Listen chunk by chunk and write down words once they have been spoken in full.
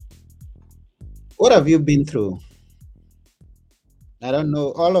What have you been through? I don't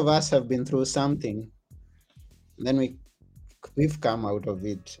know. All of us have been through something. Then we've come out of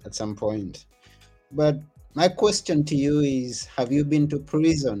it at some point. But my question to you is, have you been to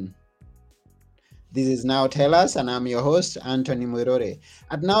prison? This is Now Tell Us, and I'm your host, Anthony Muirore.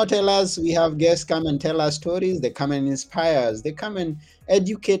 At Now Tell Us, we have guests come and tell us stories. They come and inspire us. They come and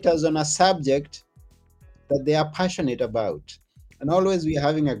educate us on a subject that they are passionate about. And always we're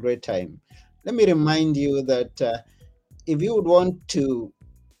having a great time. Let me remind you that if you would want to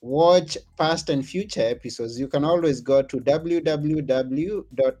watch past and future episodes, you can always go to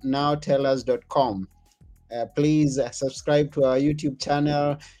www.nowtellus.com. Please subscribe to our YouTube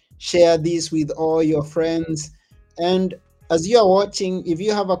channel, share this with all your friends. And as you are watching, if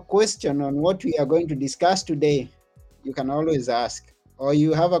you have a question on what we are going to discuss today, you can always ask. Or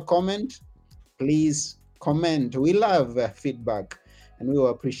you have a comment, please comment. We love feedback and we will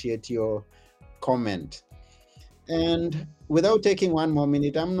appreciate your comment. And without taking one more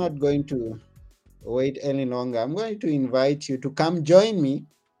minute, I'm not going to wait any longer. I'm going to invite you to come join me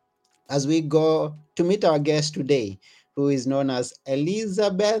as we go to meet our guest today, who is known as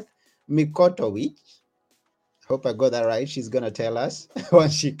Elizabeth Mikotowicz. Hope I got that right. She's going to tell us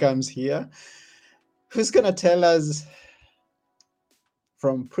once she comes here. Who's going to tell us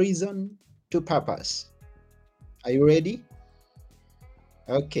from prison to purpose? Are you ready?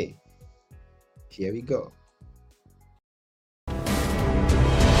 Okay, here we go.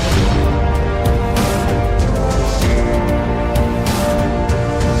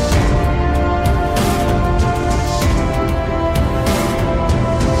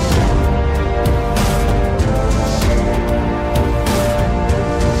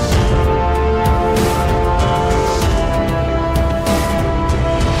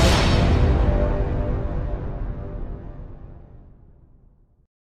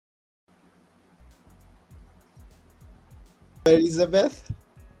 Elizabeth?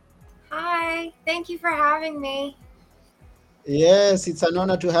 Hi, thank you for having me. Yes, it's an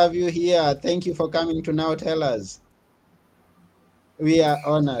honor to have you here. Thank you for coming to Now Tell Us. We are Yeah,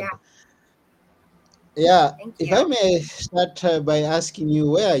 honored. Yeah, thank if I you. may start by asking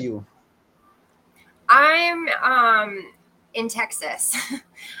you, where are you? I'm in Texas.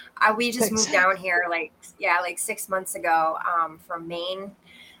 We just moved Texas. down here like 6 months ago from Maine.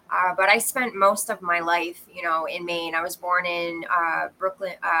 But I spent most of my life, in Maine. I was born in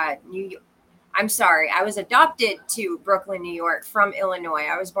Brooklyn, New York. I'm sorry, I was adopted to Brooklyn, New York from Illinois.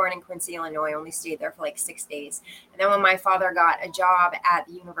 I was born in Quincy, Illinois, only stayed there for like 6 days. And then when my father got a job at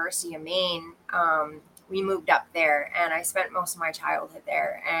the University of Maine, we moved up there and I spent most of my childhood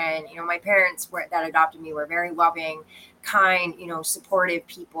there. And, my parents that adopted me were very loving, kind, supportive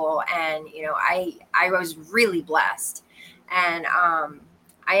people. And, I was really blessed. And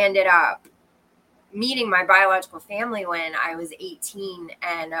I ended up meeting my biological family when I was 18.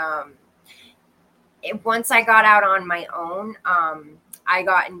 And once I got out on my own, I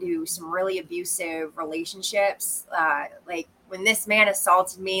got into some really abusive relationships. Like when this man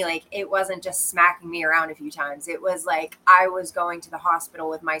assaulted me, like it wasn't just smacking me around a few times. It was like I was going to the hospital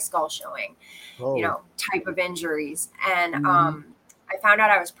with my skull showing, Oh. type of injuries. And Mhm. I found out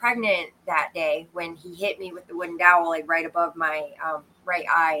I was pregnant that day when he hit me with the wooden dowel, like right above my right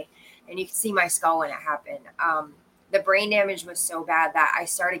eye. And you could see my skull when it happened. The brain damage was so bad that I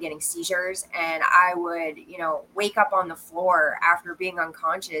started getting seizures and I would, wake up on the floor after being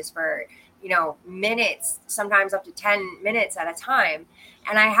unconscious for, minutes, sometimes up to 10 minutes at a time.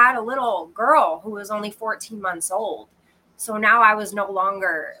 And I had a little girl who was only 14 months old. So now I was no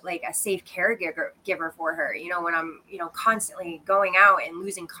longer like a safe caregiver for her, when I'm, constantly going out and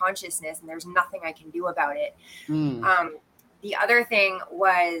losing consciousness and there's nothing I can do about it. Mm. Um, the other thing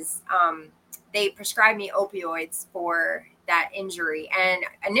was they prescribed me opioids for that injury. And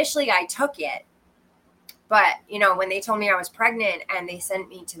initially I took it. But, when they told me I was pregnant and they sent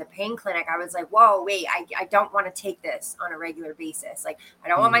me to the pain clinic, I was like, whoa, wait, I don't want to take this on a regular basis. Like, I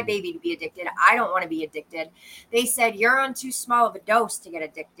don't want my Mm. baby to be addicted. I don't want to be addicted. They said, you're on too small of a dose to get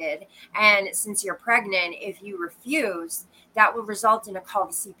addicted. And since you're pregnant, if you refuse, that will result in a call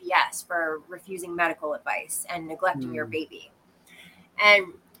to CPS for refusing medical advice and neglecting your Mm. baby.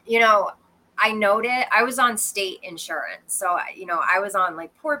 And, I noted I was on state insurance. So, I was on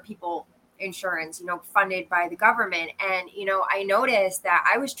like poor people insurance, funded by the government. And, I noticed that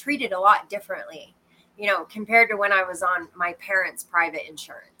I was treated a lot differently, compared to when I was on my parents' private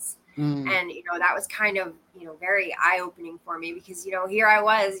insurance. Mm. And, that was kind of, very eye opening for me because, here I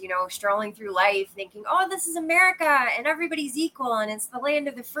was, strolling through life thinking, oh, this is America and everybody's equal and it's the land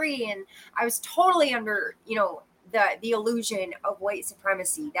of the free. And I was totally under, the illusion of white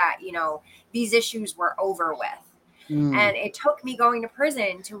supremacy that, these issues were over with. Mm. And it took me going to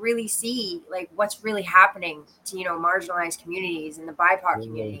prison to really see like what's really happening to, marginalized communities and the BIPOC Right.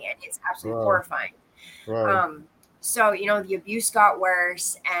 community. And it's absolutely Right. horrifying. Right. Um, so, the abuse got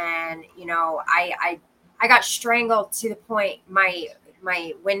worse, and, I got strangled to the point my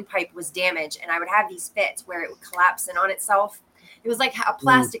windpipe was damaged, and I would have these fits where it would collapse in on itself. It was like a In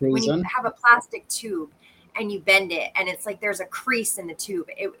plastic, when you prison. have a plastic tube and you bend it and it's like there's a crease in the tube.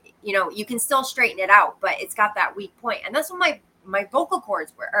 You can still straighten it out, but it's got that weak point. And that's what my vocal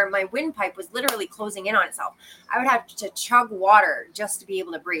cords were, or my windpipe was literally closing in on itself. I would have to chug water just to be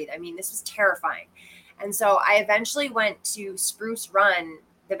able to breathe. I mean, this was terrifying. And so I eventually went to Spruce Run,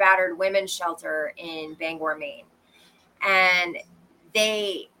 the battered women's shelter in Bangor, Maine. And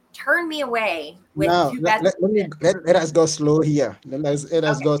they turned me away with Now, 2 beds. let us go slow here. Let us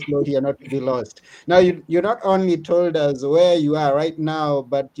Okay. go slow here, not to be lost. Now, you not only told us where you are right now,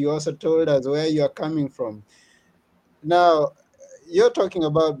 but you also told us where you are coming from. Now, you're talking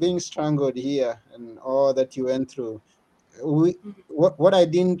about being strangled here and all that you went through. Mhm. What I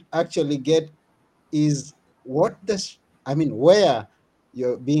didn't actually get is I mean, where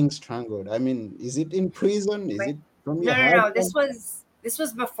you're being strangled. I mean, is it in prison? Is Wait. it from your No. This husband?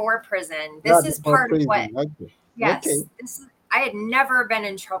 was before prison. Yeah, This is before part of prison. what. Okay. Okay. Yes, I had never been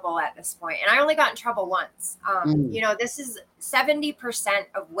in trouble at this point, and I only got in trouble once. Mm, This is 70%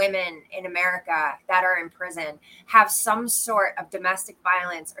 of women in America that are in prison have some sort of domestic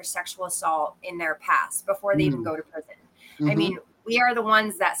violence or sexual assault in their past before they even mm, go to prison. I mm-hmm, mean, we are the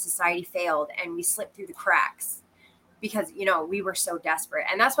ones that society failed, and we slipped through the cracks because we were so desperate.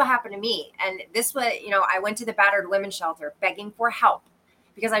 And that's what happened to me. And this was, I went to the battered women's shelter begging for help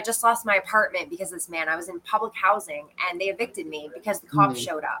because I just lost my apartment because of this man. I was in public housing and they evicted me because the cops mm,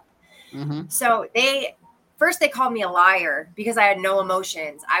 showed up. mm-hmm, So they called me a liar because I had no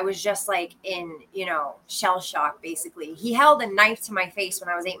emotions. I was just like in, shell shock, basically. He held a knife to my face when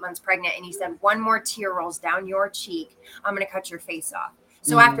I was 8 months pregnant and he said, "One more tear rolls down your cheek, I'm going to cut your face off."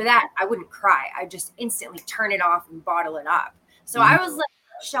 So mm-hmm, after that, I wouldn't cry. I just instantly turn it off and bottle it up. So mm-hmm, I was like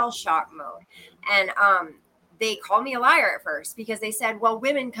shell shock mode. And they called me a liar at first because they said, "Well,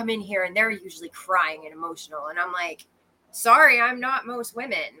 women come in here and they're usually crying and emotional." And I'm like, "Sorry, I'm not most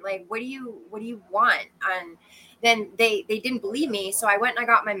women. Like, what do you want?" And then they didn't believe me, so I went and I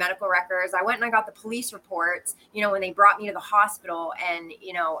got my medical records. I went and I got the police reports, when they brought me to the hospital, and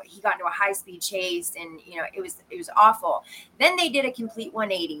he got into a high-speed chase, and it was awful. Then they did a complete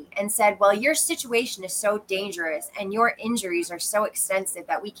 180 and said, "Well, your situation is so dangerous and your injuries are so extensive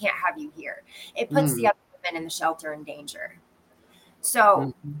that we can't have you here. It puts the mm, other women in the shelter in danger."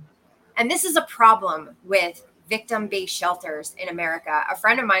 So, mm-hmm, and this is a problem with victim-based shelters in America. A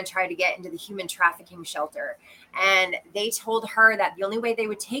friend of mine tried to get into the human trafficking shelter, and they told her that the only way they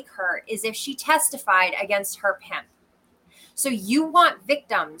would take her is if she testified against her pimp. So you want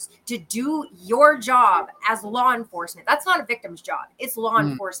victims to do your job as law enforcement. That's not a victim's job. It's law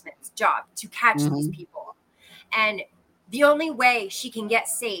mm, enforcement's job to catch these mm-hmm, people. And the only way she can get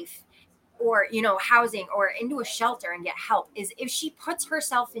safe or housing or into a shelter and get help is if she puts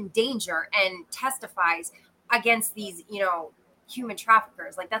herself in danger and testifies against these human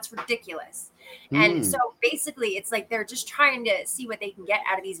traffickers. Like, that's ridiculous. And so mm, basically it's like they're just trying to see what they can get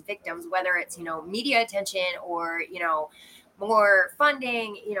out of these victims, whether it's media attention or more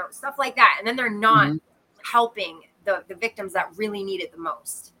funding, stuff like that. And then they're not mm-hmm, helping the victims that really need it the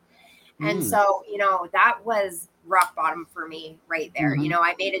most. And mm, so, that was rock bottom for me right there. mm-hmm,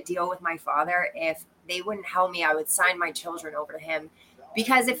 I made a deal with my father. If they wouldn't help me, I would sign my children over to him.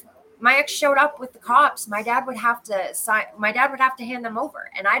 Because if my ex showed up with the cops, my dad would have to hand them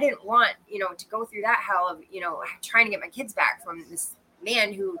over. And I didn't want, to go through that hell of, trying to get my kids back from this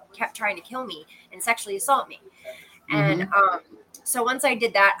man who kept trying to kill me and sexually assault me. And mm-hmm, so once I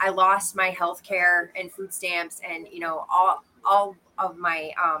did that, I lost my health care and food stamps and, all of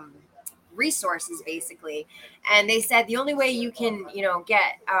my resources basically. And they said the only way you can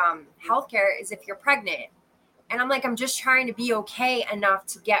get healthcare is if you're pregnant. And I'm like, I'm just trying to be okay enough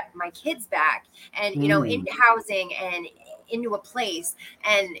to get my kids back and mm, into housing and into a place.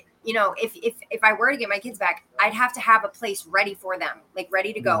 And if I were to get my kids back, I'd have to have a place ready for them, like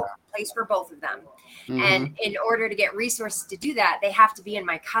ready to yeah, go, place for both of them. And mm-hmm, in order to get resources to do that, they have to be in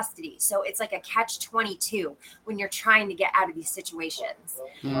my custody. So it's like a catch-22 when you're trying to get out of these situations.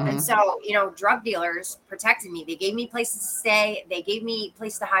 And mm-hmm, so, drug dealers protected me. They gave me places to stay. They gave me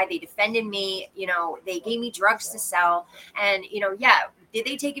place to hide. They defended me. They gave me drugs to sell. And, yeah, did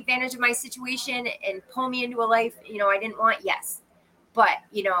they take advantage of my situation and pull me into a life, I didn't want? Yes. But,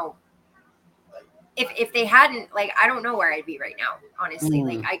 if they hadn't, like, I don't know where I'd be right now, honestly.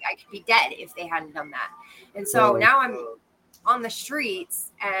 Like, Mm. I could be dead if they hadn't done that. And so Oh. now I'm on the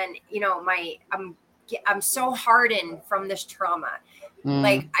streets, and I'm so hardened from this trauma.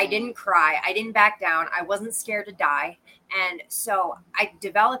 Like, Mm. I didn't cry, I didn't back down, I wasn't scared to die. And so I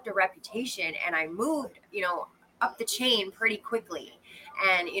developed a reputation, and I moved, up the chain pretty quickly.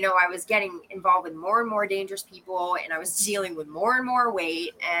 And I was getting involved with more and more dangerous people, and I was dealing with more and more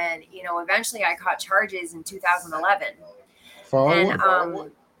weight. And eventually I caught charges in 2011. For And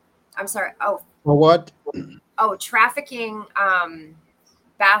what? I'm sorry. Oh, For what? trafficking,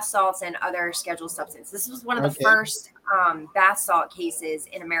 bath salts and other scheduled substances. This was one of the Okay. first bath salt cases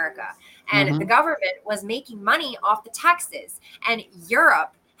in America. And the Mm-hmm. government was making money off the taxes. And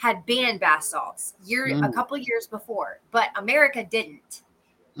Europe had banned bath salts a Mm. couple years before, but America didn't.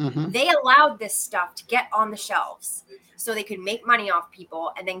 Mm-hmm. They allowed this stuff to get on the shelves so they could make money off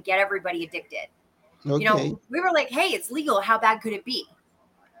people and then get everybody addicted. Okay. We were like, hey, it's legal. How bad could it be?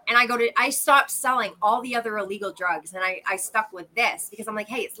 And I stopped selling all the other illegal drugs, and I stuck with this because I'm like,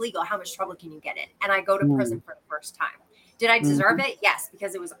 hey, it's legal. How much trouble can you get in? And I go to Mm. prison for the first time. Did I deserve Mm-hmm. it? Yes,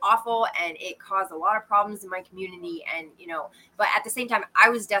 because it was awful and it caused a lot of problems in my community. And, but at the same time, I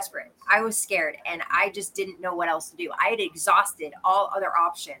was desperate. I was scared, and I just didn't know what else to do. I had exhausted all other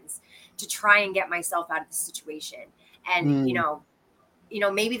options to try and get myself out of the situation. And, Mm.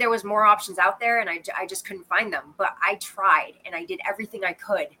 maybe there was more options out there, and I just couldn't find them, but I tried and I did everything I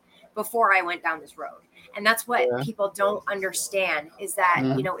could before I went down this road. And that's what Yeah. people don't understand, is that,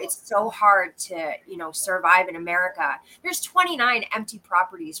 Mm. it's so hard to, survive in America. There's 29 empty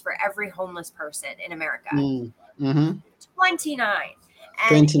properties for every homeless person in America. Mm. Mm-hmm. 29. And,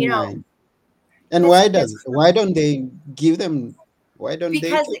 29. And that's why don't they give them, why don't they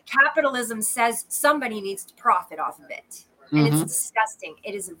because take? capitalism says somebody needs to profit off of it. And it's Mm-hmm. disgusting.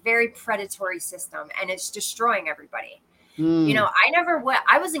 It is a very predatory system, and it's destroying everybody. Mm.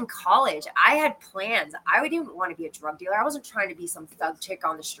 I was in college. I had plans. I didn't want to be a drug dealer. I wasn't trying to be some thug chick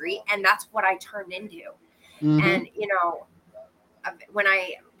on the street. And that's what I turned into. Mm-hmm. And, when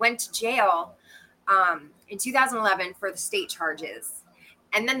I went to jail in 2011 for the state charges,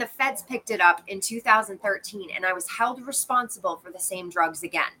 and then the feds picked it up in 2013, and I was held responsible for the same drugs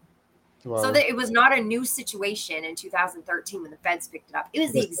again. So Wow. that it was not a new situation in 2013 when the feds picked it up. It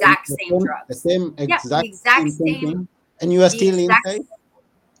was the The same, exact same the drugs. same Yeah, the exact exact same same, thing. And you were the still exact, inside?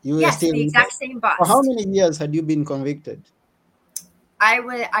 You were yes, still the inside? exact same For how bust. many years had you been convicted?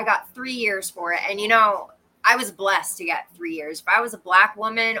 I got 3 years for it. And I was blessed to get 3 years. If I was a black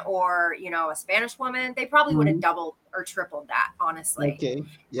woman or, a Spanish woman, they probably would have Mm. doubled or tripled that, honestly. Okay.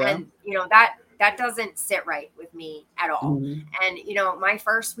 Yeah. And that doesn't sit right with me at all. Mm-hmm. And my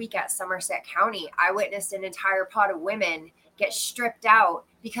first week at Somerset County, I witnessed an entire pot of women get stripped out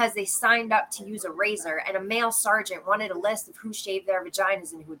because they signed up to use a razor, and a male sergeant wanted a list of who shaved their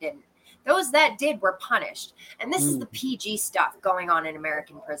vaginas and who didn't. Those that did were punished. And this is Mm. the PG stuff going on in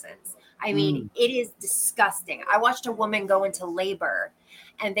American prisons. I mean, Mm. it is disgusting. I watched a woman go into labor,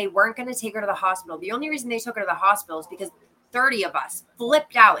 and they weren't going to take her to the hospital. The only reason they took her to the hospital is because 30 of us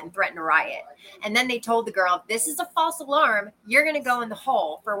flipped out and threatened a riot. And then they told the girl, this is a false alarm. You're going to go in the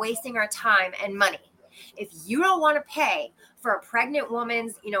hole for wasting our time and money. If you don't want to pay for a pregnant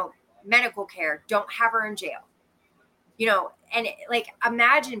woman's, medical care, don't have her in jail. And like,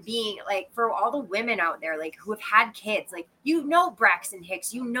 imagine being like, for all the women out there, like, who have had kids, like, Braxton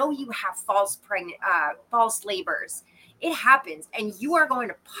Hicks, you have false labors. It happens. And you are going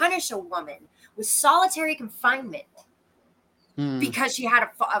to punish a woman with solitary confinement Mm. because she had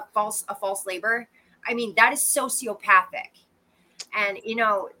a false labor. I mean, that is sociopathic. And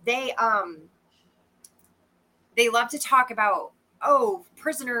they love to talk about, oh,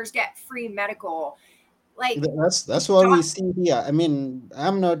 prisoners get free medical, like, That's what we see here. I mean,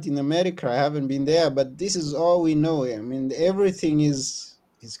 I'm not in America. I haven't been there, but this is all we know. I mean, everything is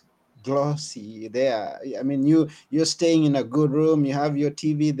glossy there. I mean, you're staying in a good room. You have your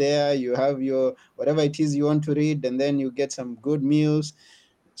TV there. You have your whatever it is you want to read, and then you get some good meals.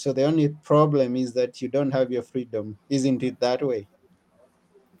 So the only problem is that you don't have your freedom. Isn't it that way?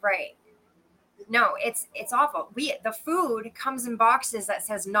 right. No, it's awful. The food comes in boxes that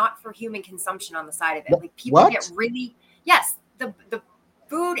says not for human consumption on the side of it. Like, people get What? really, yes, the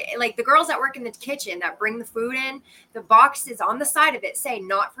food, like the girls that work in the kitchen that bring the food in, the boxes on the side of it say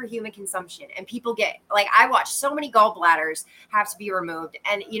not for human consumption. And people get, like, I watch so many gallbladders have to be removed,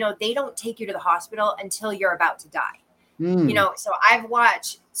 and they don't take you to the hospital until you're about to die. Mm. So I've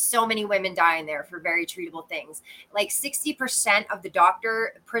watched so many women die in there for very treatable things. Like 60% of the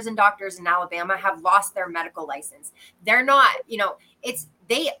prison doctors in Alabama have lost their medical license. They're not,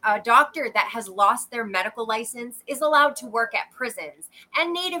 a doctor that has lost their medical license is allowed to work at prisons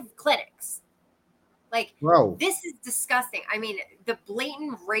and native clinics. Like, Wow. this is disgusting. I mean, the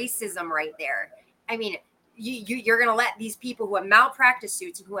blatant racism right there. I mean, you're going to let these people who have malpractice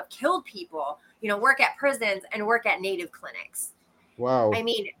suits and who have killed people, work at prisons and work at native clinics. I Wow.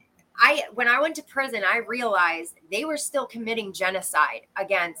 mean, when I went to prison, I realized they were still committing genocide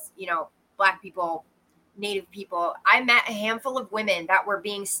against, Black people, Native people. I met a handful of women that were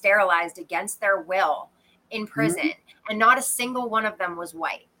being sterilized against their will in prison, Mm. and not a single one of them was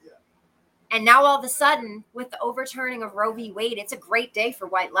white. And now all of a sudden, with the overturning of Roe v. Wade, it's a great day for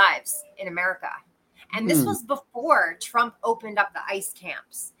white lives in America. And this Mm. was before Trump opened up the ICE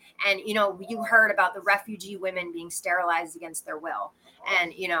camps. And, you heard about the refugee women being sterilized against their will.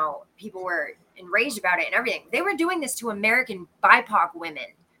 And, people were enraged about it and everything. They were doing this to American BIPOC women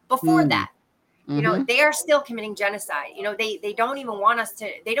before Mm. that. Mm-hmm. They are still committing genocide. They don't even want us to,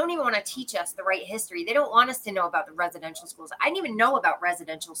 they don't even want to teach us the right history. They don't want us to know about the residential schools. I didn't even know about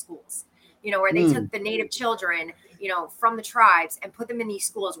residential schools, where they Mm. took the native children, from the tribes and put them in these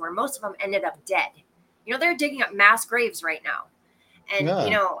schools where most of them ended up dead. They're digging up mass graves right now. And,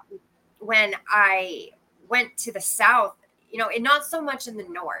 Yeah. when I went to the South, and not so much in the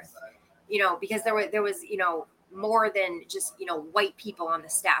North, because there was, more than just, white people on the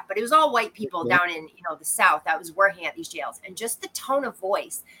staff, but it was all white people Okay. down in, the South that was working at these jails. And just the tone of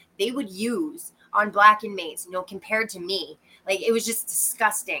voice they would use on Black inmates, compared to me, like, it was just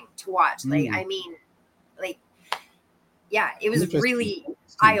disgusting to watch. Like, Mm. I mean, like, yeah, it was Interesting. really Interesting.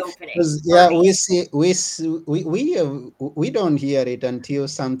 eye-opening Because for yeah, me. we don't hear it until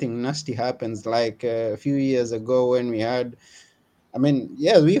something nasty happens. Like a few years ago when we had, I mean,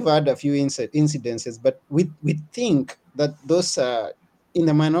 yeah, we've had a few incidences, but we think that those are in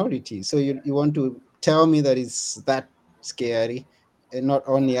the minority. So you want to tell me that it's that scary, and not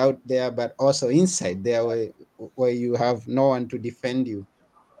only out there but also inside there, where you have no one to defend you.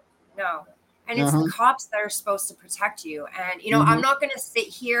 No. And it's the Uh-huh. cops that are supposed to protect you. And, Mm-hmm. I'm not going to sit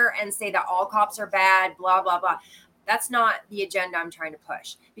here and say that all cops are bad, blah, blah, blah. That's not the agenda I'm trying to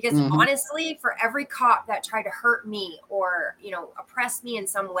push. Because Mm-hmm. honestly, for every cop that tried to hurt me or, oppress me in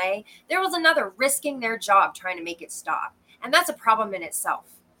some way, there was another risking their job trying to make it stop. And that's a problem in itself.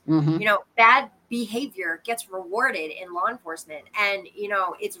 Mm-hmm. Bad behavior gets rewarded in law enforcement. And,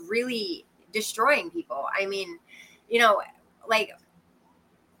 it's really destroying people. I mean, like,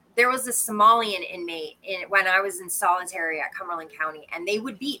 there was a Somalian inmate when I was in solitary at Cumberland County, and they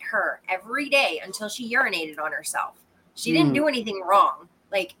would beat her every day until she urinated on herself. She didn't Mm. do anything wrong.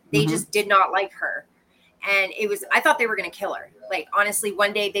 Like, they Mm-hmm. just did not like her. And I thought they were going to kill her. Like, honestly,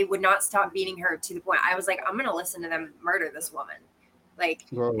 one day they would not stop beating her to the point I was like, I'm going to listen to them murder this woman. Like,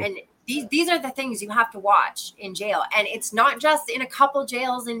 Wow. and these are the things you have to watch in jail. And it's not just in a couple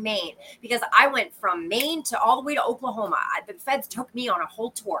jails in Maine, because I went from Maine to all the way to Oklahoma. The feds took me on a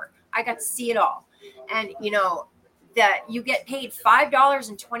whole tour. I got to see it all. And, that you get paid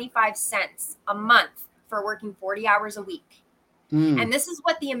 $5.25 a month for working 40 hours a week. Mm. And this is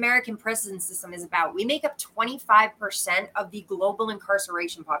what the American prison system is about. We make up 25% of the global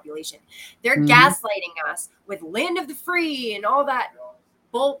incarceration population. They're Mm-hmm. gaslighting us with land of the free and all that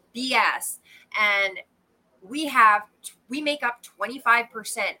bull BS. And we make up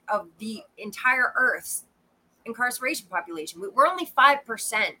 25% of the entire Earth's incarceration population. We're only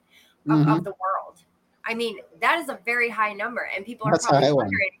 5% of Mm-hmm. the world. I mean, that is a very high number. And people are That's a probably high one.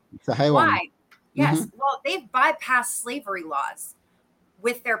 wondering It's a high one. why. Mm-hmm. Yes, well, they've bypassed slavery laws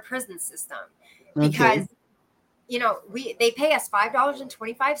with their prison system, Okay. because they pay us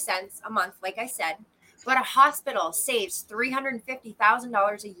 $5.25 a month, like I said, but a hospital saves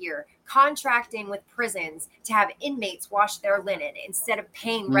 $350,000 a year contracting with prisons to have inmates wash their linen instead of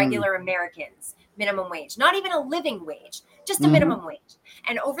paying Mm. regular Americans minimum wage, not even a living wage, just a Mm-hmm. minimum wage.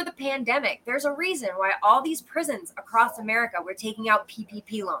 And over the pandemic, there's a reason why all these prisons across America were taking out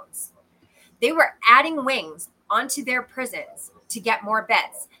PPP loans. They were adding wings onto their prisons to get more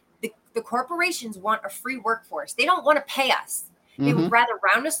beds. The corporations want a free workforce. They don't want to pay us. They Mm-hmm. would rather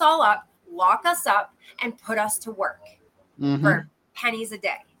round us all up, lock us up, and put us to work Mm-hmm. for pennies a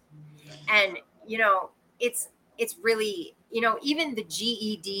day. And it's it's really, even the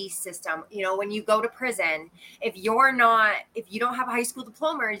GED system, when you go to prison, if you don't have a high school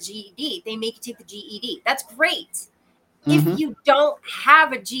diploma or a GED, they make you take the GED. That's great if Mm-hmm. you don't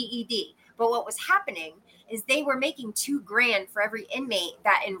have a GED. But what was happening is they were making $2,000 for every inmate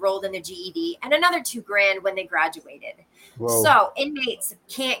that enrolled in the GED and another $2,000 when they graduated. Whoa. So inmates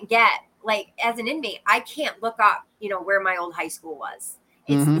can't get, like, as an inmate, I can't look up, where my old high school was.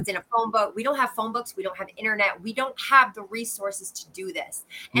 Mm-hmm. It's in a phone book. We don't have phone books. We don't have internet. We don't have the resources to do this.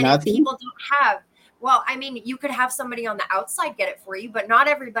 And if Nothing. people don't have, well, I mean, you could have somebody on the outside get it for you, but not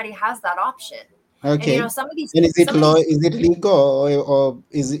everybody has that option. And Okay. some of these, And is it some of law? these, Is it legal, or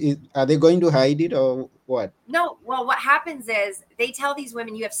is it? Are they going to hide it, or what? no. Well, what happens is they tell these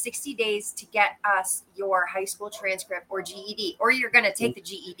women you have 60 days to get us your high school transcript or GED, or you're going to take the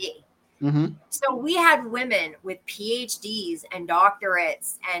GED. Mm-hmm. So we had women with PhDs and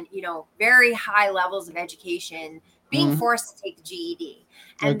doctorates and, very high levels of education being Mm-hmm. forced to take the GED.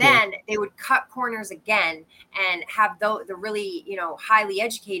 And Okay. then they would cut corners again and have the really, highly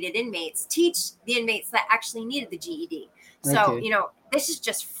educated inmates teach the inmates that actually needed the GED. So, Okay. this is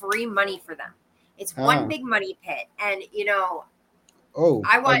just free money for them. It's one Ah. big money pit. And, Oh,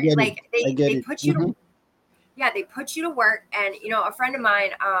 I I want, get it. like, I get they it. put you Mm-hmm. to, yeah, they put you to work. And, a friend of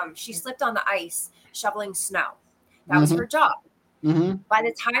mine, she slipped on the ice shoveling snow. That was Mm-hmm. her job. Mm-hmm. By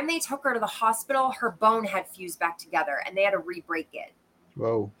the time they took her to the hospital, her bone had fused back together and they had to re-break it.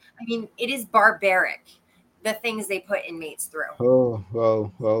 Wow. I mean, it is barbaric, the things they put inmates through. Oh,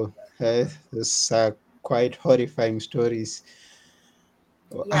 wow, wow. This quite horrifying stories.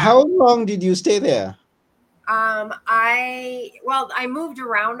 Yeah. How long did you stay there? I moved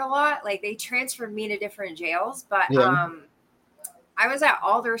around a lot. Like, they transferred me to different jails, but Yeah. I was at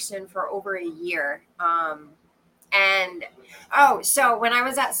Alderson for over a year. And oh, so when I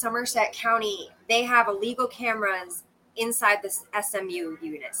was at Somerset County, they have illegal cameras inside the SMU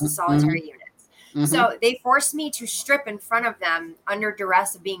units, the Mm-hmm. solitary units. Mm-hmm. So they forced me to strip in front of them under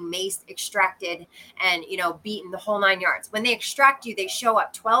duress of being maced, extracted, and beaten the whole 9 yards. When they extract you, they show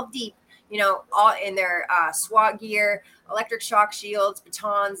up 12 deep, all in their SWAT gear, electric shock shields,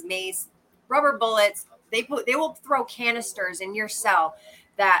 batons, mace, rubber bullets. They will throw canisters in your cell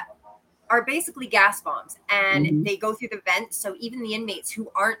that are basically gas bombs, and Mm-hmm. they go through the vent, so even the inmates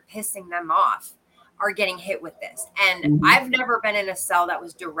who aren't pissing them off are getting hit with this. And Mm-hmm. I've never been in a cell that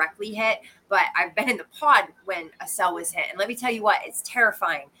was directly hit, but I've been in the pod when a cell was hit. And let me tell you what, it's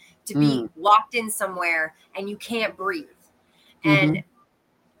terrifying to be locked in somewhere and you can't breathe. Mm-hmm.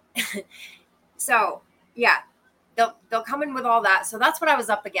 And so, yeah, they'll come in with all that. So that's what I was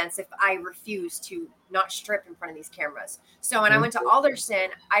up against if I refused to not strip in front of these cameras. So when I went to Alderson,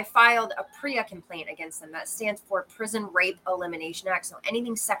 I filed a PREA complaint against them. That stands for Prison Rape Elimination Act. So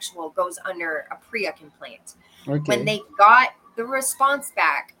anything sexual goes under a PREA complaint. When Okay. they got the response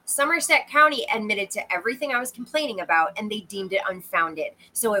back, Somerset County admitted to everything I was complaining about, and they deemed it unfounded,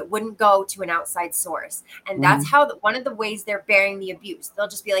 so it wouldn't go to an outside source. And Mm-hmm. that's how one of the ways they're bearing the abuse. They'll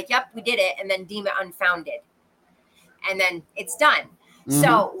just be like, "Yep, we did it," and then deem it unfounded, and then it's done. Mm-hmm.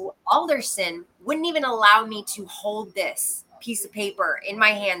 So Alderson wouldn't even allow me to hold this piece of paper in my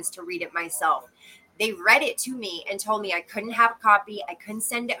hands to read it myself. They read it to me and told me I couldn't have a copy, I couldn't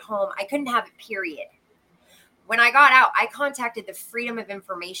send it home, I couldn't have it, period. When I got out, I contacted the Freedom of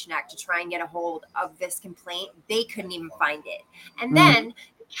Information Act to try and get a hold of this complaint. They couldn't even find it. And Mm-hmm. then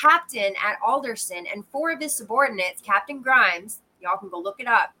the captain at Alderson and 4 of his subordinates, Captain Grimes, y'all can go look it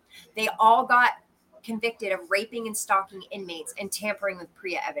up, they all got convicted of raping and stalking inmates and tampering with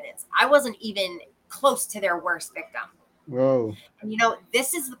PREA evidence. I wasn't even close to their worst victim. Whoa. And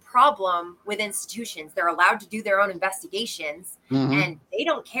this is the problem with institutions. They're allowed to do their own investigations Mm-hmm. and they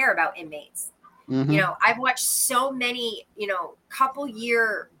don't care about inmates. Mm-hmm. I've watched so many, couple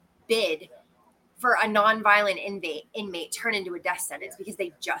year bid for a nonviolent inmate turn into a death sentence because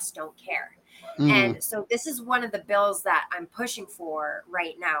they just don't care. Mm-hmm. And so this is one of the bills that I'm pushing for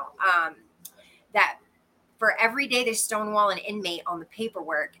right now. That for every day they stonewall an inmate on the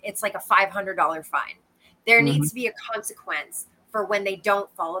paperwork, it's like a $500 fine. There Mm-hmm. needs to be a consequence for when they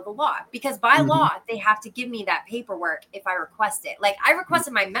don't follow the law, because by Mm-hmm. law they have to give me that paperwork if I request it. Like, I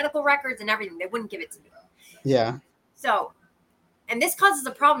requested my medical records and everything, they wouldn't give it to me. Yeah. So, and this causes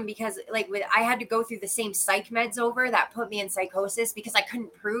a problem because, like, I had to go through the same psych meds over that put me in psychosis because I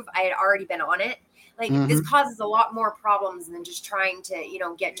couldn't prove I had already been on it. Like, this Mm-hmm. causes a lot more problems than just trying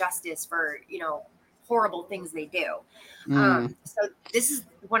to get justice for horrible things they do. Mm-hmm. So this is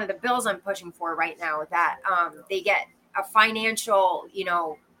one of the bills I'm pushing for right now, that they get a financial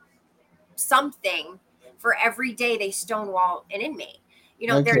something for every day they stonewall an inmate.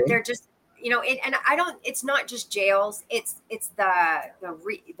 Okay. They're just and I don't. It's not just jails. It's the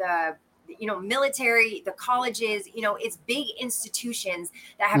military, the colleges. It's big institutions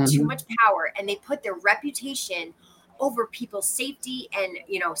that have too Mm-hmm. much power, and they put their reputation over people's safety and,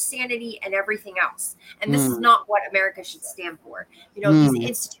 sanity and everything else. And this is Mm. not what America should stand for. These Mm.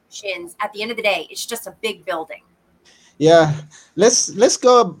 institutions, at the end of the day, it's just a big building. Yeah, let's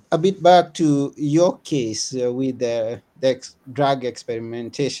go a bit back to your case with the drug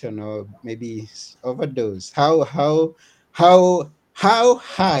experimentation or maybe overdose. How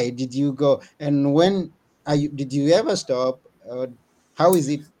high did you go, and when did you ever stop? How is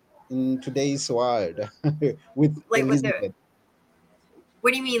it in today's world with Like with the Elizabeth?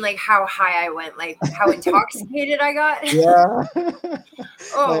 What do you mean, like how high I went? Like how intoxicated I got? Yeah.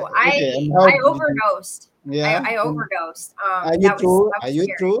 Oh, Okay, I and how I did you? overdosed. I, Yeah. I overdosed. Are you That was through? that Are was you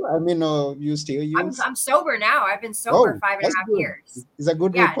scary. through? I mean, you still I'm use? I'm sober now. I've been sober Oh, five and a that's half good. years. It's a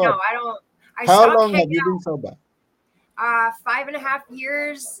good Yeah, no, report. I don't. I How stopped long hanging have you been sober? out 5.5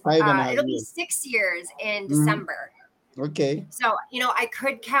 years. 5.5 It'll be years. 6 years in Hmm. December. Okay. So, I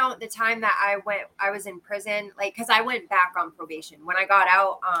could count the time that I was in prison, like, because I went back on probation. When I got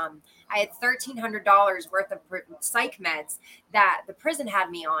out, I had $1,300 worth of psych meds that the prison had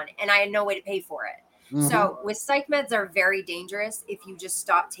me on, and I had no way to pay for it. Mm-hmm. So, with psych meds are very dangerous if you just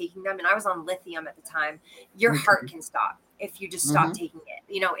stop taking them. And I was on lithium at the time. Your heart Okay. can stop if you just stop Mm-hmm. taking it.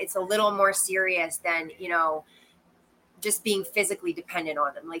 It's a little more serious than, just being physically dependent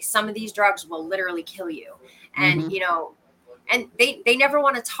on them. Like some of these drugs will literally kill you. And, Mm-hmm. and they never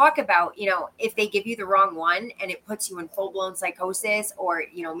want to talk about, if they give you the wrong one and it puts you in full-blown psychosis or,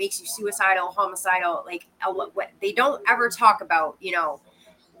 makes you suicidal, homicidal, like what they don't ever talk about,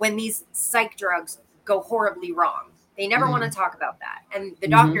 when these psych drugs go horribly wrong. They never want to Mm-hmm. talk about that. And the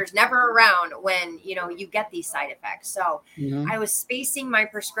Mm-hmm. doctor's never around when, you get these side effects. So Mm-hmm. I was spacing my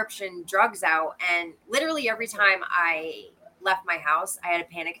prescription drugs out, and literally every time I left my house, I had a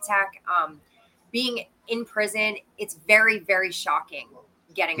panic attack. Being in prison, it's very, very shocking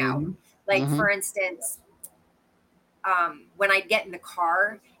getting out. Mm-hmm. Like, Mm-hmm. for instance, when I'd get in the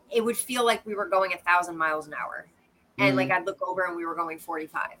car, it would feel like we were going 1,000 miles an hour. And like Mm-hmm. I'd look over and we were going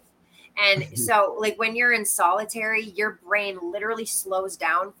 45. And so, like, when you're in solitary, your brain literally slows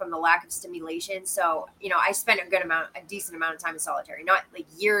down from the lack of stimulation. So, I spent a decent amount of time in solitary, not like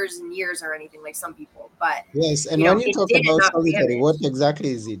years and years or anything like some people, but, Yes, and when you it talk did about enough solitary, what damage.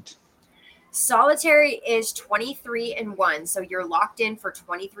 exactly is it? Solitary is 23 and 1. So you're locked in for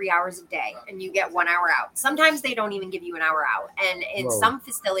 23 hours a day and you get 1 hour out. Sometimes they don't even give you an hour out. And in Wow. some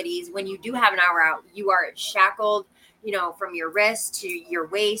facilities, when you do have an hour out, you are shackled, from your wrist to your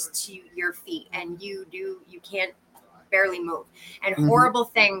waist to your feet. And you can't barely move. And Mm-hmm. horrible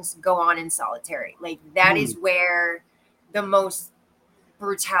things go on in solitary. Like that is where the most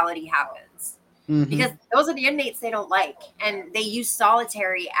brutality happens, because Mm-hmm. those are the inmates they don't like, and they use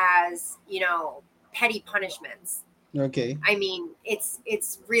solitary as, petty punishments. Okay. I mean,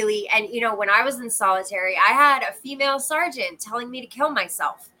 it's really, and when I was in solitary, I had a female sergeant telling me to kill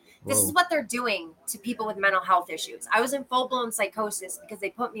myself. This is Wow. what they're doing to people with mental health issues. I was in full blown psychosis because they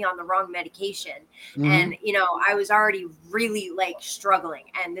put me on the wrong medication, Mm-hmm. and I was already really like struggling.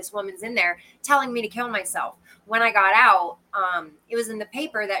 And this woman's in there telling me to kill myself. When I got out, it was in the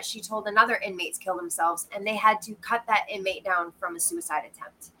paper that she told another inmate to kill themselves, and they had to cut that inmate down from a suicide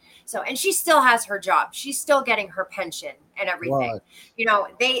attempt. So, and she still has her job. She's still getting her pension and everything.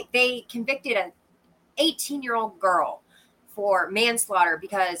 What? They convicted a 18-year-old girl for manslaughter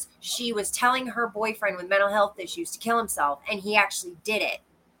because she was telling her boyfriend with mental health issues to kill himself, and he actually did it.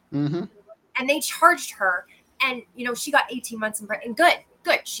 Mm-hmm. And they charged her, and she got 18 months in prison. And good.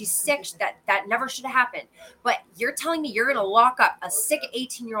 She's sick. That never should have happened. But you're telling me you're going to lock up a sick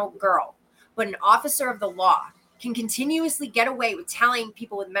 18-year-old girl, but an officer of the law can continuously get away with telling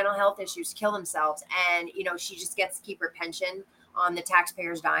people with mental health issues to kill themselves, and she just gets to keep her pension on the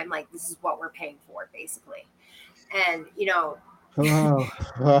taxpayer's dime. Like, this is what we're paying for, basically. And Wow,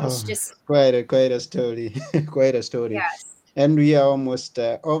 wow, it's just, quite a story, quite a story. yes. And we are almost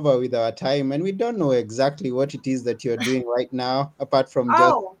over with our time, and we don't know exactly what it is that you're doing right now, apart from just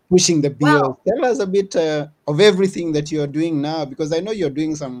Oh, pushing the bill. well, Tell us a bit of everything that you're doing now, because I know you're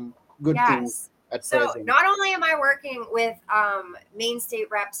doing some good things yes. at So present. not only am I working with Maine state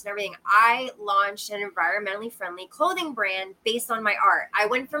reps and everything, I launched an environmentally friendly clothing brand based on my art. I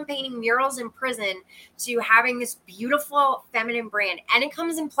went from painting murals in prison to having this beautiful feminine brand, and it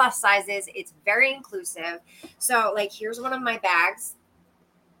comes in plus sizes. It's very inclusive. So, like, here's one of my bags,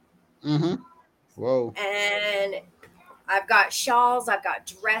 Mm-hmm. Whoa. and I've got shawls, I've got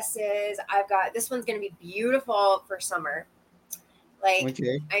dresses, I've got, this one's going to be beautiful for summer. Like,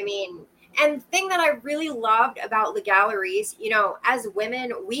 Okay. I mean, and the thing that I really loved about the galleries, as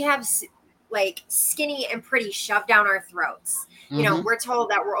women, like skinny and pretty shoved down our throats. You know, Mm-hmm. we're told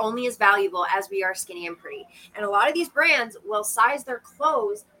that we're only as valuable as we are skinny and pretty. And a lot of these brands will size their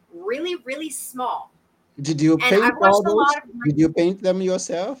clothes really, really small. Did you And paint I've all watched a those? lot of my, Did you paint them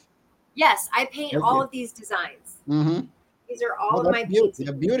yourself? yes, I paint all Okay. of these designs. Mm-hmm. These are Oh, all of that's my beautiful.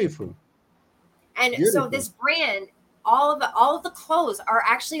 They're paintings. beautiful. And so Beautiful. this brand, all of the clothes are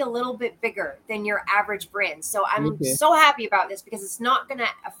actually a little bit bigger than your average brand. So I'm Okay. so happy about this because it's not going to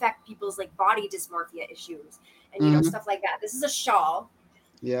affect people's like body dysmorphia issues and you know Mm-hmm. stuff like that. This is a shawl.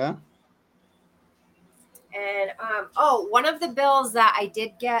 Yeah. And oh, one of the bills that I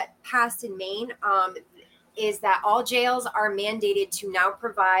did get passed in Maine is that all jails are mandated to now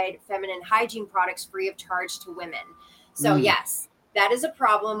provide feminine hygiene products free of charge to women. So, Mm. yes, that is a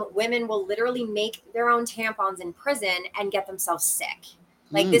problem. Women will literally make their own tampons in prison and get themselves sick.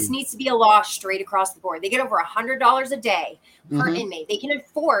 Like, this Mm. needs to be a law straight across the board. They get over $100 a day per Mm-hmm. inmate. They can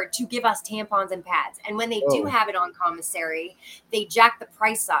afford to give us tampons and pads. And when they do Oh. have it on commissary, they jack the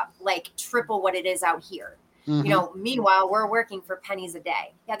price up like triple what it is out here. You Mm-hmm. know, meanwhile, we're working for pennies a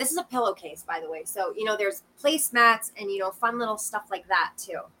day. Yeah, this is a pillowcase, by the way. So, you know, there's placemats and, you know, fun little stuff like that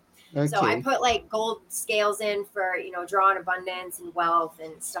too. So I Okay. put like gold scales in for, you know, drawing abundance and wealth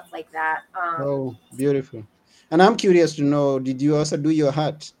and stuff like that. Oh, beautiful. And I'm curious to know, did you also do your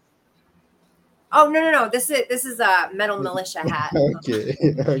hat? Oh, no, no, no. This is a metal militia hat. Okay.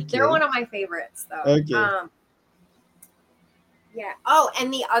 They're Okay. one of my favorites though. Okay. Yeah. Oh,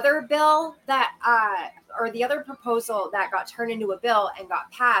 and the other bill that or the other proposal that got turned into a bill and got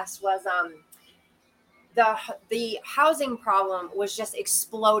passed was the housing problem was just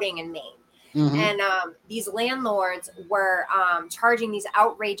exploding in Maine. Mm-hmm. And these landlords were charging these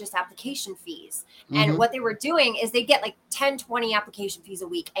outrageous application fees. And Mm-hmm. what they were doing is they get like 10, 20 application fees a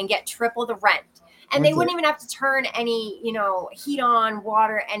week and get triple the rent. And they Okay. wouldn't even have to turn any, you know, heat on,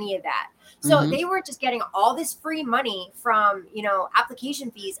 water, any of that. So Mm-hmm. they were just getting all this free money from, you know,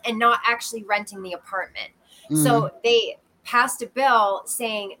 application fees and not actually renting the apartment. Mm-hmm. So they passed a bill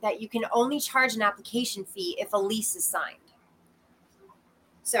saying that you can only charge an application fee if a lease is signed.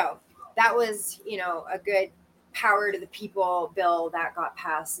 So that was, you know, a good power to the people bill that got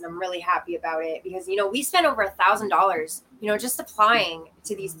passed. And I'm really happy about it because, you know, we spent over $1,000, you know, just applying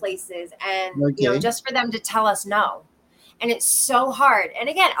to these places and, you know, Okay. just for them to tell us no. And it's so hard. And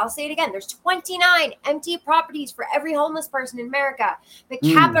again, I'll say it again, there's 29 empty properties for every homeless person in America. But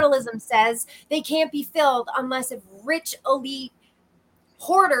Mm. capitalism says they can't be filled unless if rich elite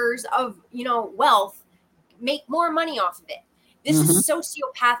hoarders of, you know, wealth make more money off of it. This is Mm-hmm.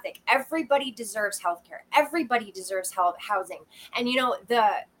 sociopathic. Everybody deserves healthcare. Everybody deserves housing. And you know, the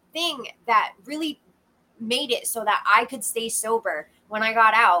thing that really made it so that I could stay sober when I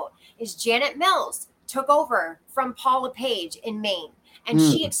got out is Janet Mills took over from Paula Page in Maine and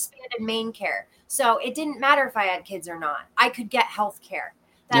she Mm. expanded Maine Care. So it didn't matter if I had kids or not. I could get health care.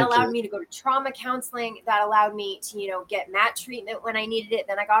 That Okay. allowed me to go to trauma counseling. That allowed me to, you know, get mat treatment when I needed it.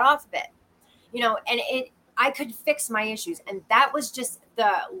 Then I got off of it. You know, and I could fix my issues. And that was just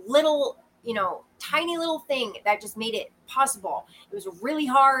the little, you know, tiny little thing that just made it possible. It was really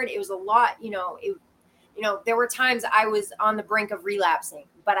hard. It was a lot, you know, there were times I was on the brink of relapsing,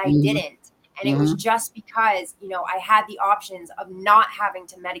 but I Mm-hmm. didn't. And it was Mm-hmm. just because, you know, I had the options of not having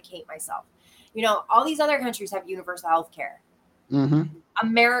to medicate myself. You know, all these other countries have universal health care. Mm-hmm.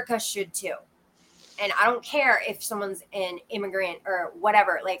 America should too. And I don't care if someone's an immigrant or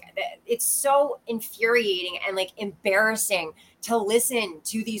whatever. Like, it's so infuriating and like embarrassing to listen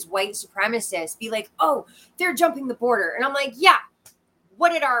to these white supremacists be like, oh, they're jumping the border. And I'm like, yeah, what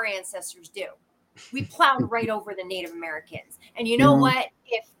did our ancestors do? We plowed right over the Native Americans. And you know Mm-hmm. what?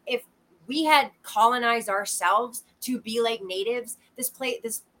 If we had colonized ourselves to be like natives, this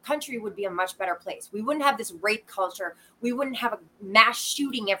country would be a much better place. We wouldn't have this rape culture. We wouldn't have a mass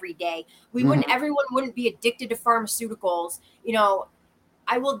shooting every day. We wouldn't Mm-hmm. everyone wouldn't be addicted to pharmaceuticals. You know,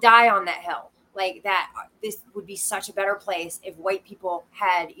 I will die on that hill. Like that this would be such a better place if white people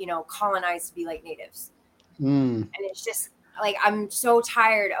had, you know, colonized to be like natives. Mm. And it's just like I'm so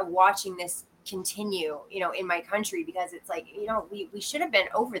tired of watching this continue, you know, in my country because it's like, you know, we should have been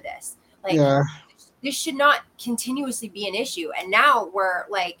over this. Like Yeah. this should not continuously be an issue. And now we're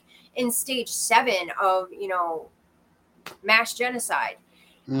like in stage 7 of, you know, mass genocide.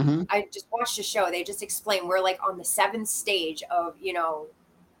 Mm-hmm. I just watched a show. They just explain we're like on the 7th stage of, you know,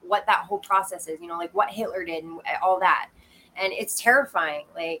 what that whole process is, you know, like what Hitler did and all that. And it's terrifying.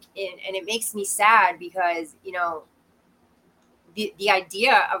 Like, and it makes me sad because, you know, the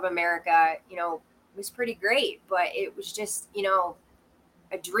idea of America, you know, was pretty great, but it was just, you know,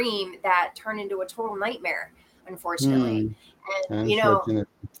 a dream that turned into a total nightmare, unfortunately. Mm. And, you know, Unfortunate.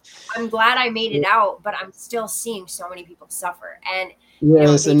 I'm glad I made it out, but I'm still seeing so many people suffer. And,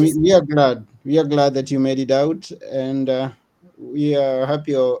 Yes, they and just, we are glad. We are glad that you made it out, and we are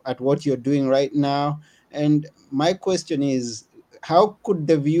happy at what you're doing right now. And my question is, how could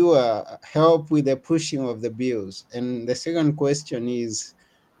the viewer help with the pushing of the bills? And the second question is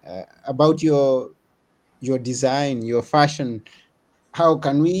about your design, your fashion. How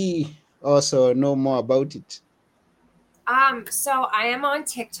can we also know more about it? so I am on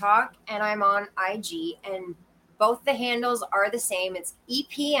TikTok and I'm on IG, and both the handles are the same. It's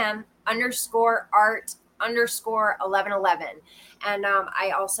EPM underscore art underscore 1111. And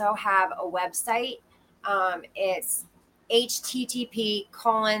I also have a website. It's http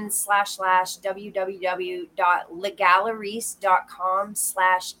colon slash slash www.legalarise.com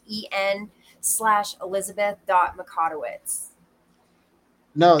slash en slash elizabeth.mikotowicz.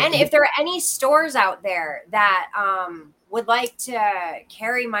 Now, And if there are any stores out there that would like to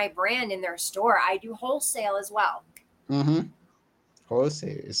carry my brand in their store, I do wholesale as well. mm-hmm.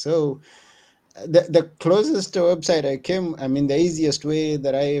 Jose. So the closest website I came, I mean, the easiest way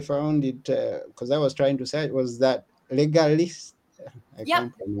that I found it, because I was trying to search, was that legalist. I Yep.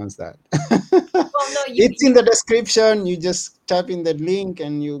 can't pronounce that. Well, no, It's in the description. You just tap in the link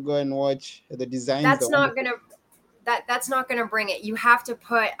and you go and watch the designs. The that's not wonderful. gonna that's not gonna bring it. You have to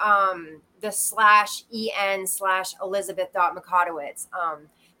put the slash en slash elizabeth.mikotowicz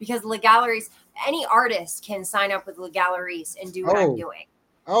because Legalaries, any artist can sign up with Legalaries and do what I'm Oh, doing.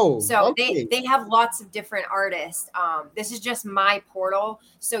 oh, So okay. they have lots of different artists. This is just my portal,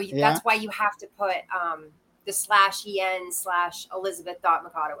 so Yeah. that's why you have to put the slash en slash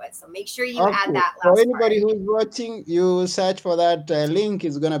elizabeth.mikotowicz. So make sure you add Okay. that For last anybody part. who's watching, you search for that link.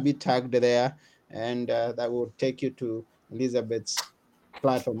 Is gonna be tagged there, and that will take you to Elizabeth's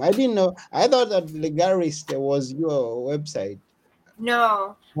platform. I didn't know. I thought that Legarist was your website.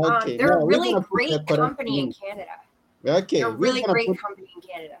 No, Okay, they're a no, we're really gonna put the great correct company in link. Canada. They're Okay, a we're really gonna great put. company in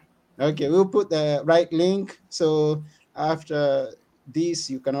Canada. Okay, we'll put the right link. So after this,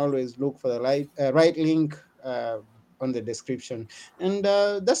 you can always look for the right link on the description. And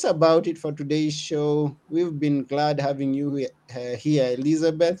that's about it for today's show. We've been glad having you here,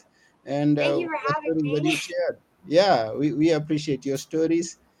 Elizabeth, and Thank you for the having stories that you me. shared. Yeah, we appreciate your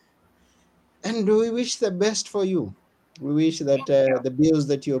stories, and we wish the best for you. We wish that Thank you. the bills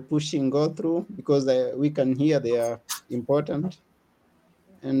that you're pushing go through, because we can hear they are important,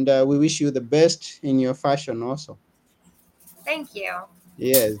 and we wish you the best in your fashion also. Thank you.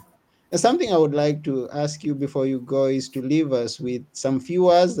 Yes. And something I would like to ask you before you go is to leave us with some few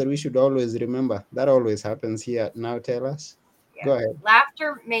words that we should always remember. That always happens here at Now Tell Us. Yeah. Go ahead.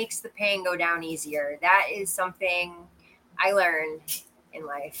 Laughter makes the pain go down easier. That is something I learned in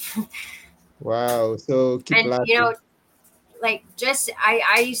life. Wow. So keep And laughing. like just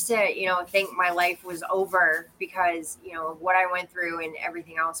I used to think my life was over because of what I went through and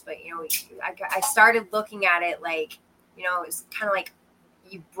everything else, but I started looking at it like it's kind of like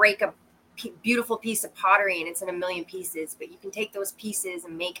you break a beautiful piece of pottery and it's in a million pieces, but you can take those pieces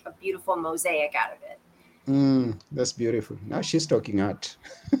and make a beautiful mosaic out of That's beautiful. Now she's talking art.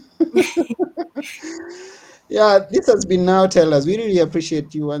 Yeah, this has been Now Tell Us. We really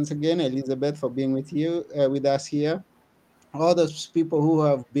appreciate you once again, Elizabeth, for being with us here. All those people who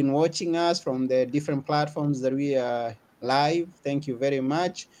have been watching us from the different platforms that we are live, thank you very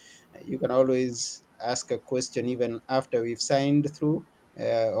much. You can always ask a question even after we've signed through,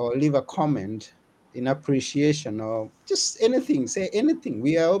 or leave a comment in appreciation, or just anything, say anything.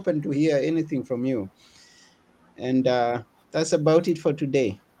 We are open to hear anything from you. And that's about it for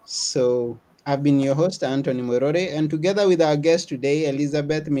today. So I've been your host, Anthony Morore, and together with our guest today,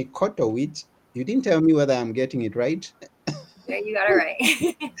 Elizabeth Mikotowicz. You didn't tell me whether I'm getting it right. it. Yeah, you got it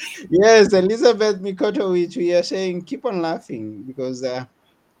right. Yes, Elizabeth Mikotowicz, we are saying keep on laughing, because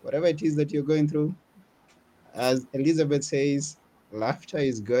whatever it is that you're going through, as Elizabeth says, laughter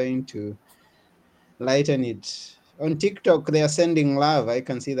is going to lighten it. On TikTok, they are sending love. I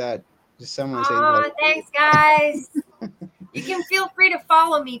can see that. Someone says Oh, that. thanks guys. You can feel free to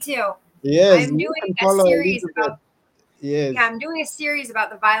follow me too. Yes, I'm you doing can a follow series Elizabeth. about Yeah, Yes. I'm doing a series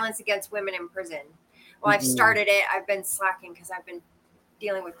about the violence against women in prison. Well, I've Mm-mm. started it. I've been slacking because I've been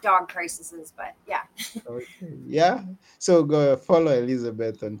dealing with dog crises, but yeah. Okay. Yeah. So go follow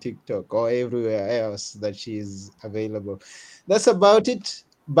Elizabeth on TikTok or everywhere else that she's available. That's about it.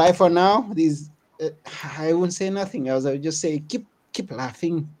 Bye for now. These I won't say nothing else. I will just say keep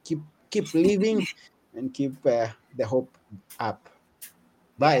laughing, keep living, and keep the hope up.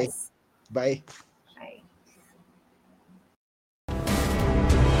 Bye. Yes. Bye.